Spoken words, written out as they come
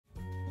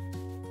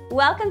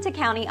Welcome to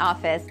County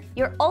Office,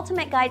 your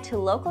ultimate guide to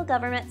local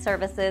government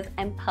services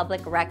and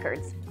public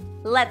records.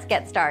 Let's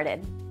get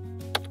started.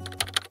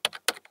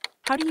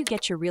 How do you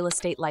get your real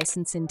estate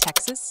license in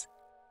Texas?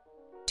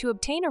 To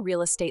obtain a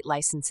real estate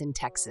license in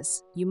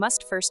Texas, you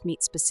must first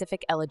meet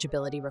specific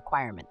eligibility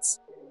requirements.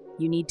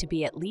 You need to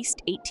be at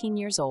least 18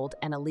 years old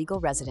and a legal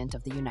resident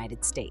of the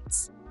United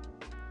States.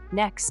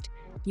 Next,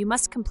 you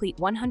must complete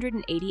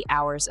 180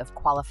 hours of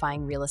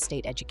qualifying real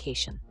estate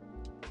education.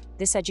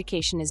 This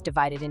education is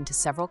divided into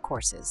several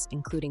courses,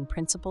 including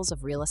Principles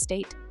of Real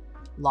Estate,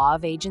 Law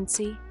of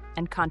Agency,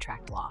 and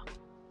Contract Law.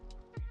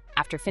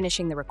 After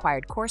finishing the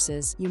required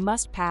courses, you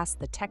must pass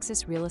the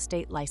Texas Real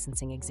Estate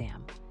Licensing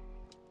Exam.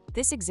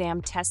 This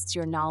exam tests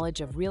your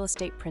knowledge of real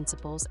estate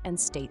principles and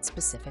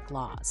state-specific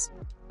laws.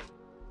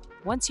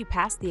 Once you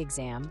pass the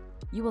exam,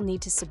 you will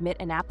need to submit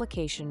an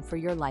application for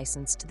your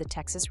license to the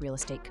Texas Real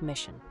Estate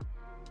Commission.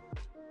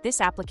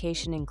 This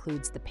application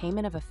includes the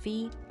payment of a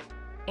fee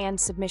and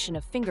submission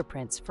of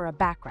fingerprints for a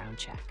background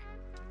check.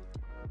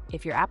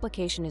 If your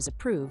application is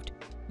approved,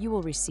 you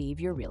will receive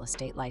your real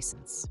estate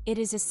license. It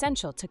is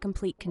essential to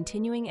complete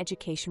continuing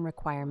education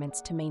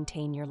requirements to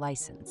maintain your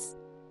license.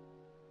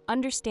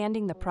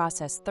 Understanding the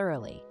process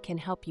thoroughly can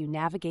help you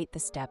navigate the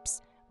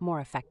steps more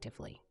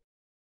effectively.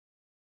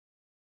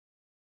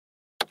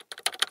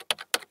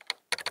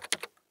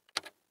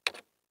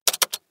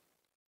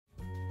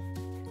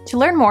 To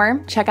learn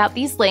more, check out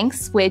these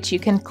links, which you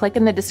can click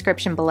in the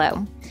description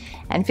below.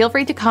 And feel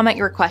free to comment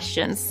your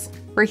questions.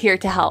 We're here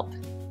to help.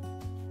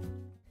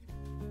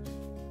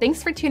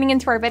 Thanks for tuning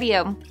into our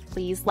video.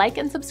 Please like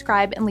and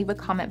subscribe and leave a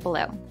comment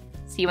below.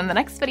 See you in the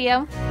next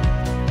video.